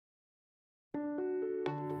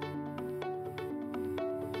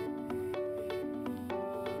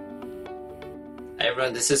Hi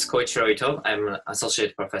everyone, this is Koichiro Ito. I'm an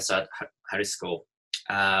associate professor at Harris School.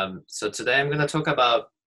 So today I'm going to talk about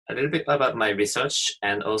a little bit about my research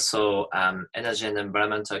and also energy and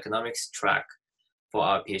environmental economics track for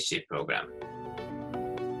our PhD program.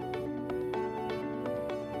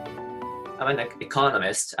 I'm an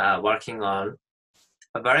economist working on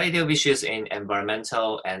a variety of issues in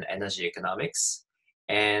environmental and energy economics.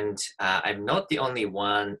 And I'm not the only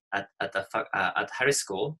one at Harris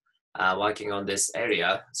School working on this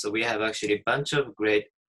area. So we have actually a bunch of great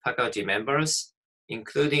faculty members,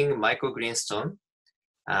 including Michael Greenstone,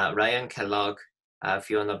 Ryan Kellogg,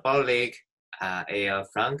 Fiona Barlig, A.R.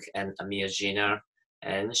 Frank, and Amir Gina,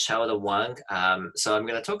 and Xiaoda Wang. So I'm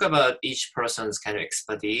going to talk about each person's kind of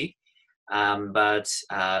expertise, but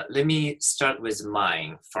let me start with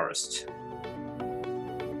mine first.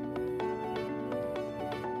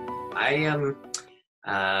 I am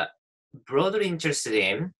broadly interested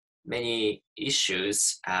in many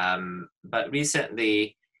issues, but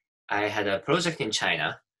recently I had a project in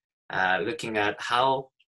China looking at how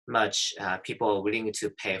much people are willing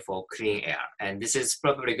to pay for clean air. And this is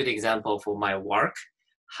probably a good example for my work,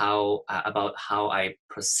 about how I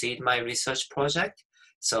proceed my research project.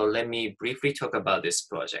 So let me briefly talk about this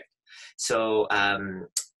project. So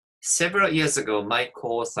several years ago, my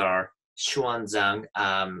co-author, Xuan Zhang,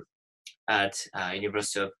 at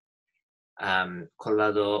University of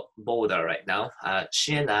Colorado Boulder right now,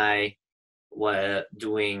 she and I were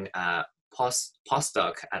doing a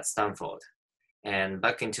postdoc at Stanford. And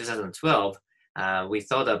back in 2012, we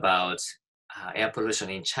thought about air pollution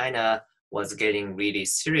in China was getting really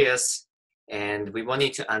serious. And we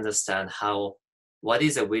wanted to understand what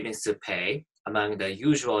is the willingness to pay among the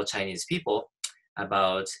usual Chinese people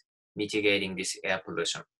about mitigating this air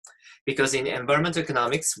pollution. Because in environmental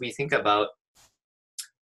economics, we think about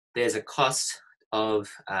there's a cost of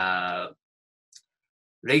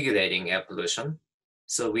regulating air pollution.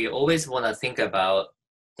 So we always want to think about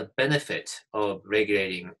the benefit of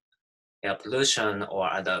regulating air pollution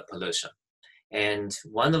or other pollution. And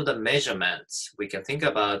one of the measurements we can think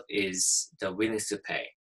about is the willingness to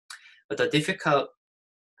pay. But the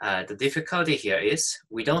difficulty here is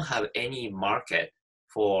we don't have any market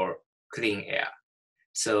for clean air.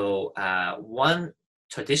 So one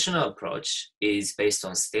traditional approach is based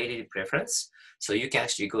on stated preference. So you can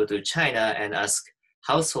actually go to China and ask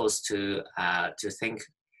households to ask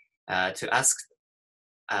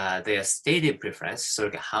their stated preference.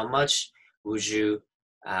 So how much would you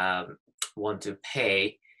want to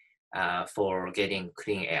pay for getting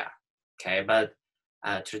clean air? Okay, but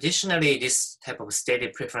traditionally this type of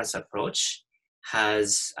stated preference approach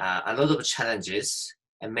has a lot of challenges,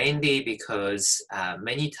 and mainly because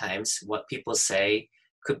many times what people say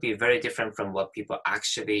could be very different from what people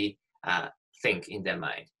actually think in their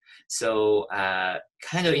mind. So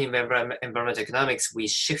kind of in environmental economics, we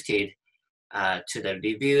shifted to the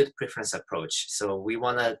reviewed preference approach. So we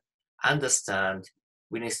want to understand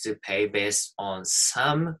willingness to pay based on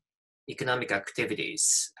some economic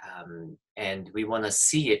activities, and we want to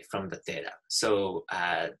see it from the data. So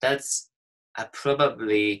that's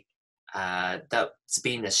probably that's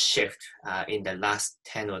been a shift in the last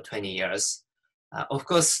 10 or 20 years. Of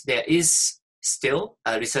course, there is still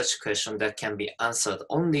a research question that can be answered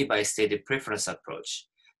only by stated preference approach.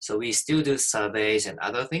 So we still do surveys and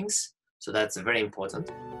other things. So that's very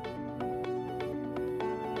important.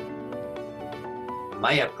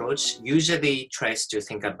 My approach usually tries to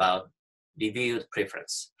think about reviewed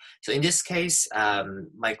preference. So in this case,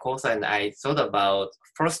 my co-author and I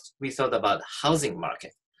we thought about housing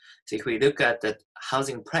market. So if we look at the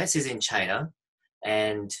housing prices in China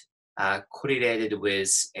and correlated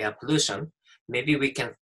with air pollution, maybe we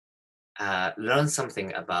can learn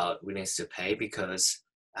something about willingness to pay, because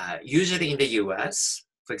usually in the US,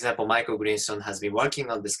 for example, Michael Greenstone has been working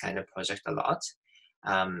on this kind of project a lot.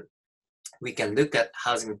 We can look at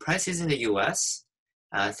housing prices in the US,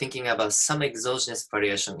 thinking about some exogenous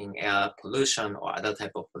variation in air pollution or other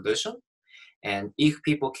type of pollution. And if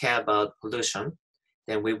people care about pollution,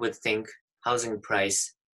 then we would think housing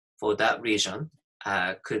price for that region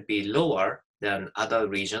could be lower than other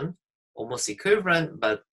region, almost equivalent,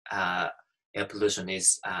 but air pollution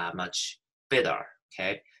is much better.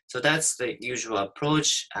 Okay, so that's the usual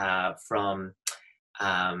approach from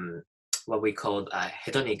what we call a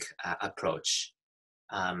hedonic approach.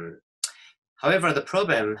 However, the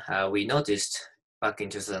problem we noticed back in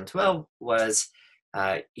 2012 was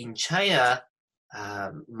in China,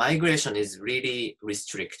 migration is really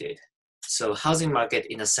restricted. So housing market,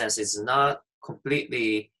 in a sense, is not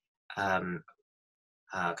completely kind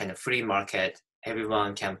of free market.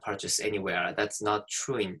 Everyone can purchase anywhere. That's not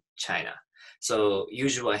true in China. So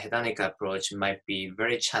usual hedonic approach might be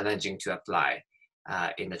very challenging to apply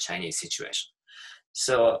in the Chinese situation.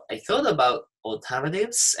 So I thought about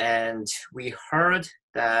alternatives, and we heard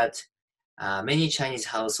that many Chinese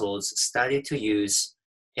households started to use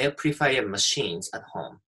air purifier machines at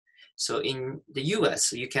home. So in the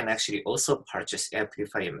US, you can actually also purchase air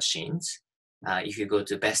purifier machines. If you go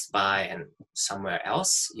to Best Buy and somewhere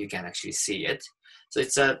else, you can actually see it. So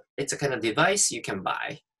it's a kind of device you can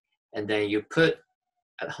buy, and then you put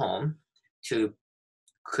at home to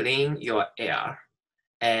clean your air.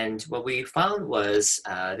 And what we found was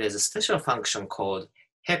there's a special function called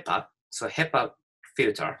HEPA, so HEPA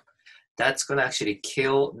filter, that's going to actually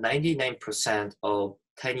kill 99% of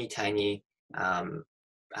tiny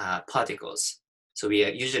particles. So we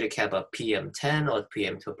usually care about PM10 or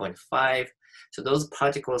PM2.5. So those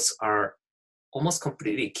particles are almost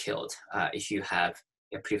completely killed if you have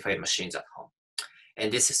air purifier machines at home.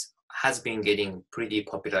 And has been getting pretty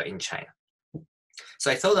popular in China. So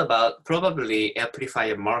I thought about probably air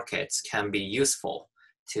purifier markets can be useful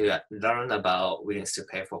to learn about willingness to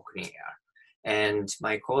pay for clean air. And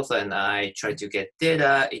my co-author and I tried to get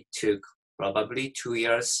data. It took probably 2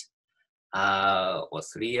 years or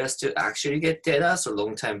 3 years to actually get data, so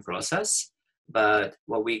long time process. But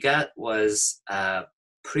what we got was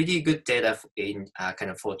pretty good data in kind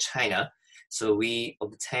of for China. So we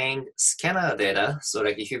obtained scanner data. So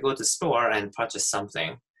like if you go to store and purchase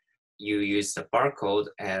something, you use the barcode,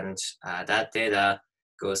 and that data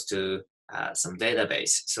goes to some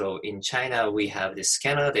database. So in China, we have the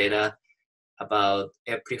scanner data about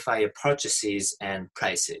air purifier purchases and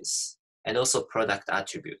prices, and also product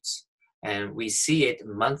attributes. And we see it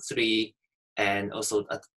monthly and also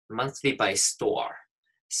monthly by store.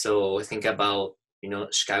 So think about,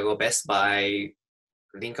 Chicago Best Buy,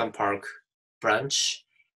 Lincoln Park branch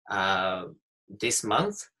this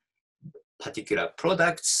month, particular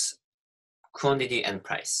products, quantity and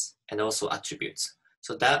price, and also attributes.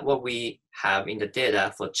 So that's what we have in the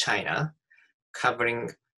data for China,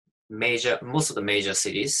 covering most of the major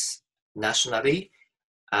cities nationally,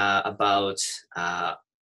 about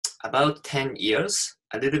 10 years,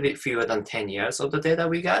 a little bit fewer than 10 years of the data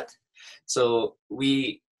we got. So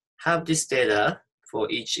we have this data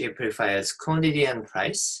for each air purifier's quantity and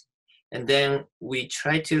price, and then we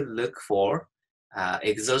try to look for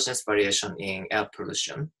exogenous variation in air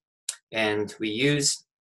pollution. And we use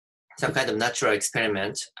some kind of natural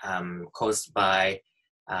experiment caused by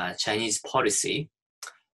Chinese policy.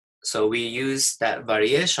 So we use that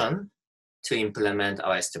variation to implement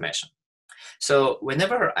our estimation. So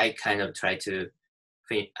whenever I kind of try to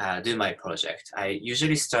do my project, I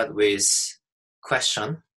usually start with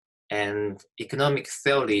question and economic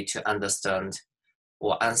theory to understand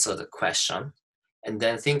or answer the question, and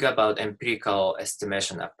then think about empirical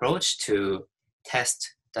estimation approach to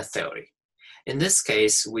test the theory. In this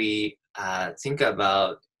case, we think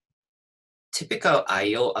about typical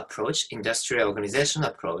IO approach, industrial organization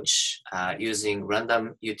approach, using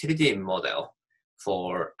random utility model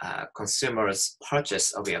for consumers'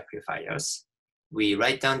 purchase of air purifiers. We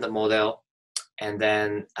write down the model and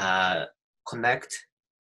then connect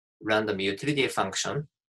random utility function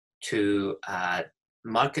to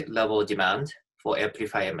market level demand for air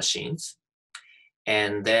purifier machines.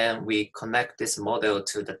 And then we connect this model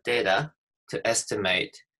to the data to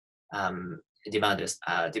estimate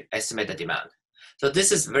estimate the demand. So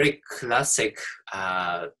this is very classic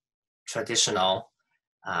traditional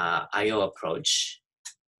IO approach,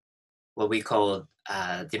 what we call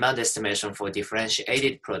demand estimation for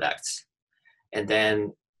differentiated products. And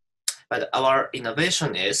then, but our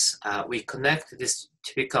innovation is we connect this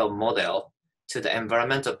typical model to the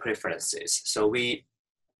environmental preferences. So we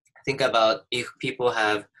think about if people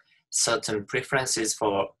have certain preferences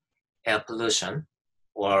for air pollution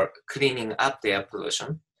or cleaning up the air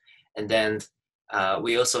pollution, and then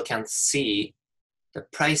we also can see the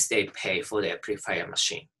price they pay for their purifier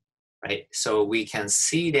machine, right? So we can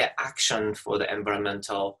see their action for the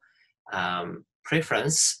environmental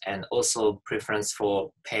preference and also preference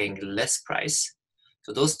for paying less price.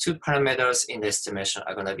 So those two parameters in the estimation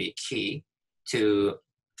are going to be key to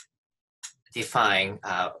define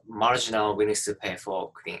marginal willingness to pay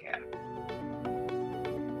for clean air.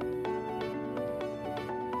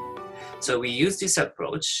 So we use this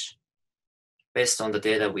approach based on the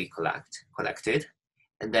data we collected,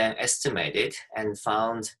 and then estimated and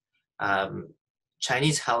found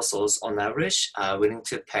Chinese households on average are willing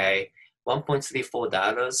to pay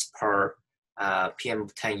 $1.34 per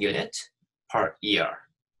PM10 unit per year.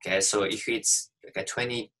 Okay, so if it's like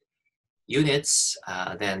 20 units,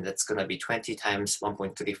 then that's going to be 20 times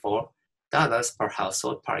 $1.34 per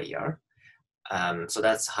household per year. So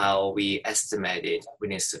that's how we estimated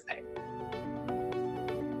willingness to pay.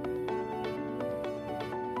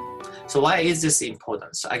 So why is this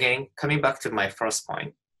important? So again, coming back to my first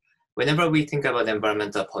point, whenever we think about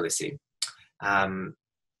environmental policy,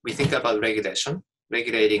 we think about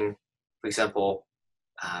regulating, for example,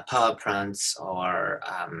 power plants or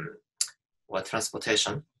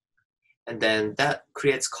transportation, and then that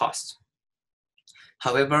creates cost.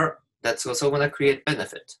 However, that's also going to create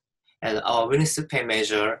benefit, and our willingness to pay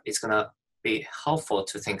measure is going to be helpful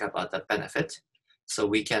to think about the benefit, so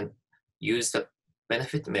we can use the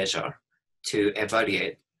benefit measure to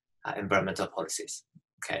evaluate environmental policies.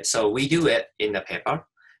 Okay, so we do it in the paper,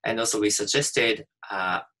 and also we suggested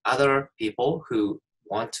other people who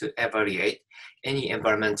want to evaluate any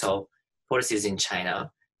environmental policies in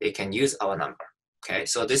China, they can use our number. Okay,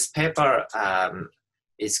 so this paper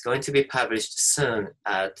is going to be published soon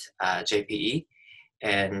at JPE,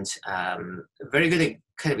 and a very good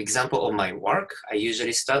kind of example of my work. I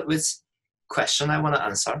usually start with question I want to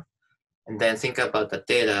answer, and then think about the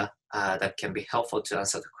data that can be helpful to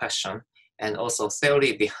answer the question, and also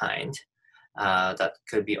theory behind that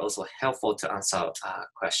could be also helpful to answer a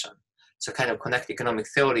question. So kind of connect economic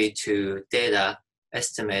theory to data,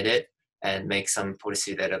 estimate it, and make some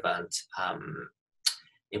policy relevant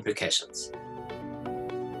implications.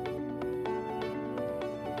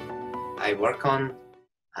 I work on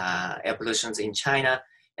air pollution in China,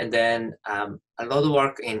 and then a lot of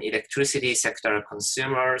work in electricity sector,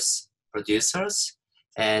 consumers, producers,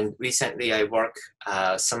 and recently I work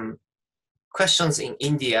some questions in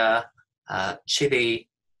India, Chile,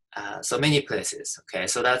 so many places. Okay,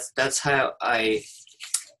 so that's how I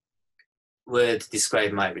would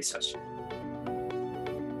describe my research.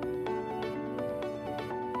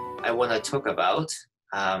 I want to talk about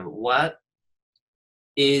what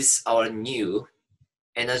is our new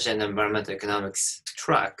energy and environmental economics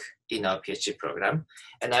track in our PhD program,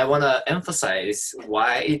 and I want to emphasize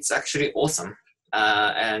why it's actually awesome,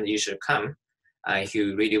 and you should come if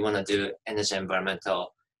you really want to do energy and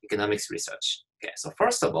environmental economics research. Okay, so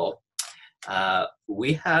first of all,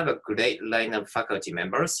 we have a great line of faculty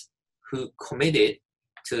members who committed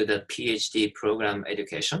to the PhD program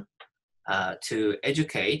education to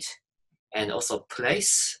educate and also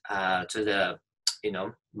place to the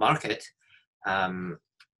market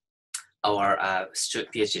our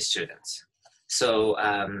PhD students. So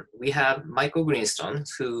we have Michael Greenstone,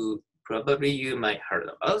 who probably you might heard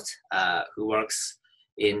about, who works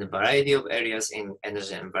in a variety of areas in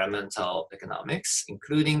energy and environmental economics,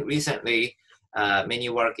 including recently many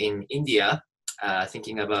work in India,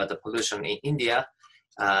 thinking about the pollution in India,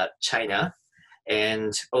 China,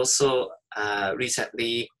 and also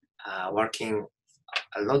recently working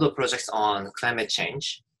a lot of projects on climate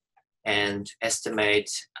change and estimate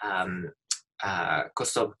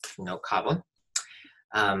cost of carbon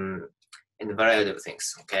and a variety of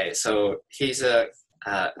things. Okay, so he's a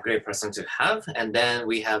great person to have. And then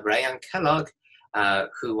we have Ryan Kellogg,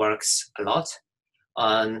 who works a lot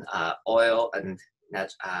on oil and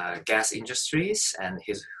gas industries, and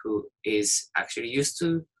who is actually used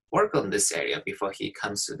to work on this area before he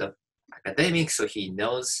comes to the academic, so he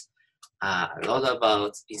knows a lot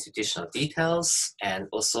about institutional details, and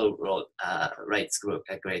also writes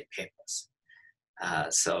great papers.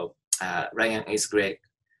 So Ryan is a great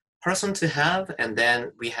person to have. And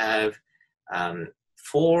then we have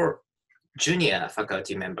 4 junior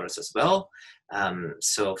faculty members as well.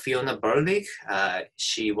 So Fiona Burlick,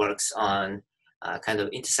 she works on kind of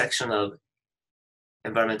intersection of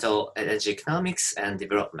environmental energy economics and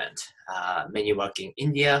development. Many work in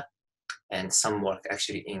India, and some work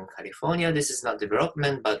actually in California. This is not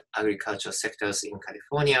development, but agricultural sectors in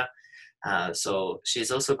California. So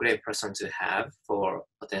she's also a great person to have for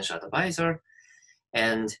potential advisor.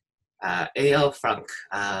 And A.L. Frank,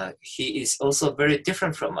 he is also very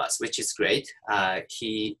different from us, which is great.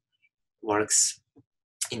 He works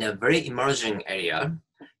in a very emerging area,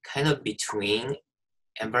 kind of between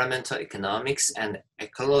environmental economics and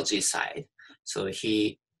ecology side. So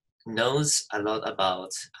he knows a lot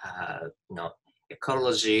about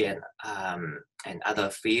ecology and other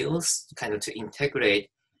fields, kind of to integrate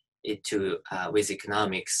it to with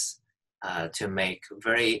economics to make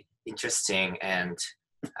very interesting and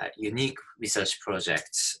unique research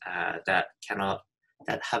projects that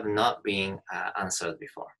have not been answered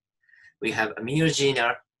before. We have Amir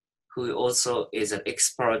Jinar, who also is an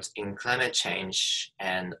expert in climate change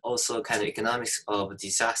and also kind of economics of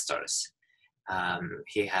disasters.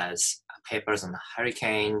 He has papers on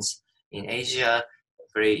hurricanes in Asia,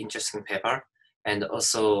 very interesting paper, and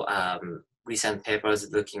also recent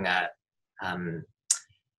papers looking at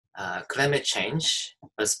climate change,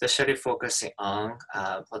 especially focusing on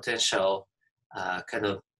potential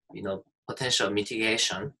potential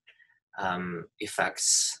mitigation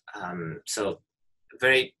effects. So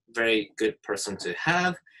very, very good person to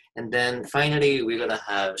have. And then finally, we're gonna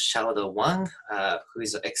have Xiaodo Wang, who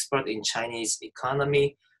is an expert in Chinese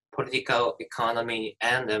economy, political economy,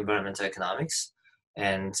 and environmental economics.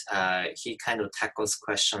 And he kind of tackles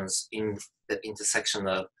questions in the intersection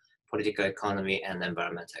of political economy and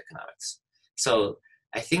environmental economics. So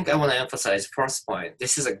I think I wanna emphasize first point,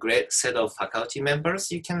 this is a great set of faculty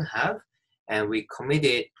members you can have, and we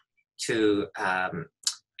committed to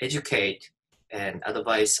educate and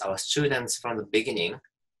advise our students from the beginning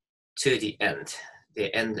to the end.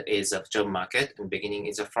 The end is a job market and beginning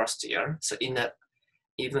is a first year. So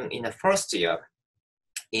even in the first year,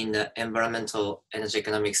 in the environmental energy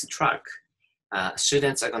economics track,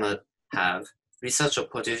 students are gonna have research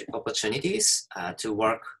opportunities to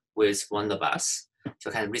work with one of us. So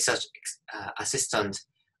kind of research assistant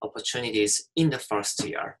opportunities in the first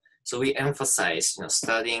year. So we emphasize,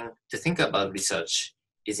 studying to think about research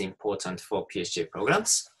is important for PhD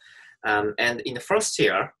programs. And in the first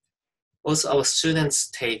year, also our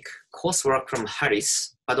students take coursework from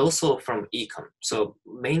Harris, but also from econ. So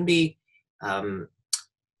mainly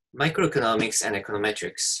microeconomics and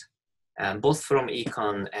econometrics, both from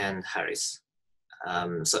econ and Harris.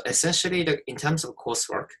 So essentially, in terms of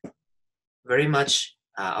coursework, very much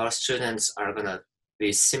our students are gonna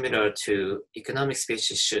be similar to economics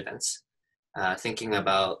PhD students, thinking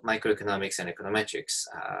about microeconomics and econometrics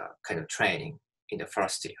kind of training in the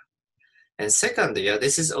first year. And second year,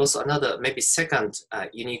 this is also another maybe second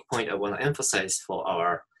unique point I want to emphasize for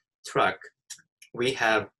our track. We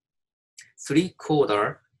have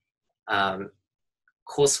 3-quarter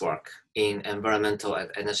coursework in environmental and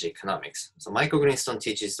energy economics. So Michael Greenstone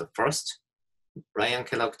teaches the first, Ryan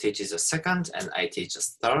Kellogg teaches the second, and I teach the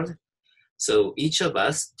third. So each of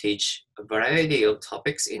us teach a variety of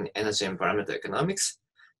topics in energy and environmental economics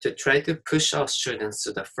to try to push our students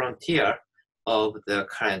to the frontier of the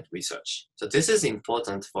current research. So this is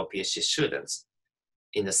important for PhD students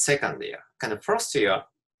in the second year. Kind of first year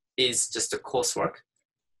is just the coursework,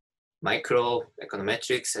 micro,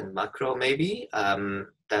 econometrics, and macro maybe.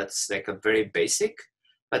 That's like a very basic,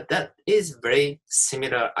 but that is very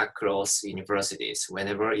similar across universities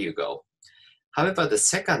whenever you go. However, the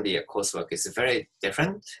second year coursework is very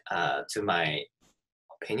different to my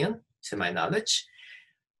opinion, to my knowledge.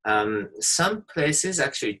 Some places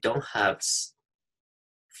actually don't have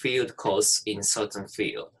field course in certain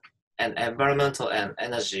field. And environmental and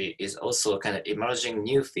energy is also kind of emerging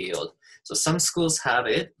new field. So some schools have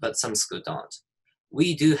it, but some schools don't.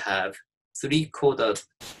 We do have 3-quarter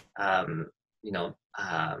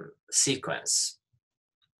sequence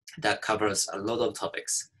that covers a lot of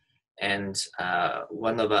topics. And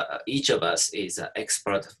each of us is an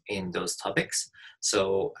expert in those topics.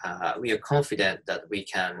 So we are confident that we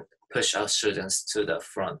can push our students to the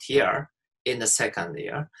frontier in the second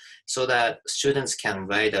year so that students can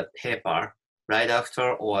write a paper right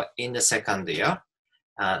after or in the second year,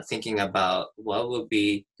 thinking about what will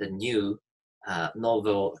be the new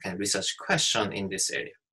novel kind of research question in this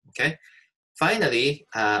area, okay? Finally,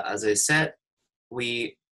 as I said,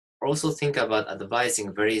 we also think about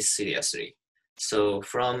advising very seriously. So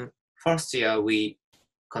from first year, we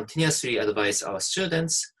continuously advise our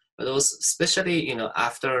students, but also especially,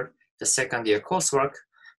 after the second year coursework,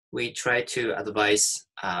 we try to advise,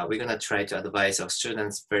 we're gonna try to advise our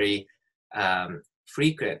students very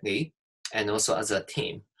frequently and also as a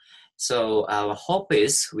team. So our hope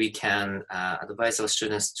is we can advise our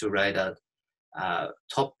students to write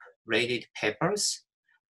top rated papers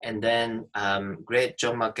and then great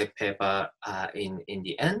job market paper in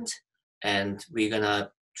the end. And we're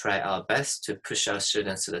gonna try our best to push our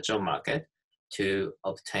students to the job market to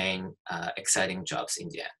obtain exciting jobs in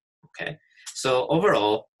the end, okay? So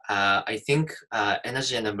overall, I think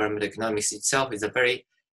energy and environmental economics itself is a very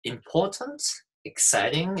important,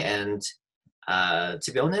 exciting, and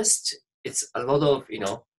to be honest, it's a lot of,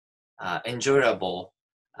 enjoyable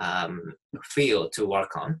field to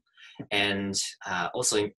work on. And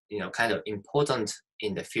also, kind of important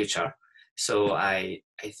in the future. So I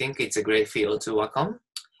think it's a great field to work on,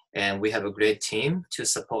 and we have a great team to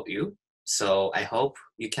support you. So I hope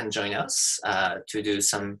you can join us to do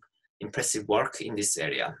some impressive work in this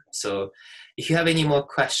area. So if you have any more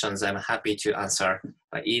questions, I'm happy to answer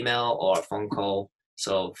by email or phone call.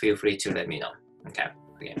 So feel free to let me know. Okay.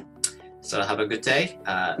 So have a good day.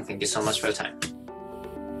 Thank you so much for your time.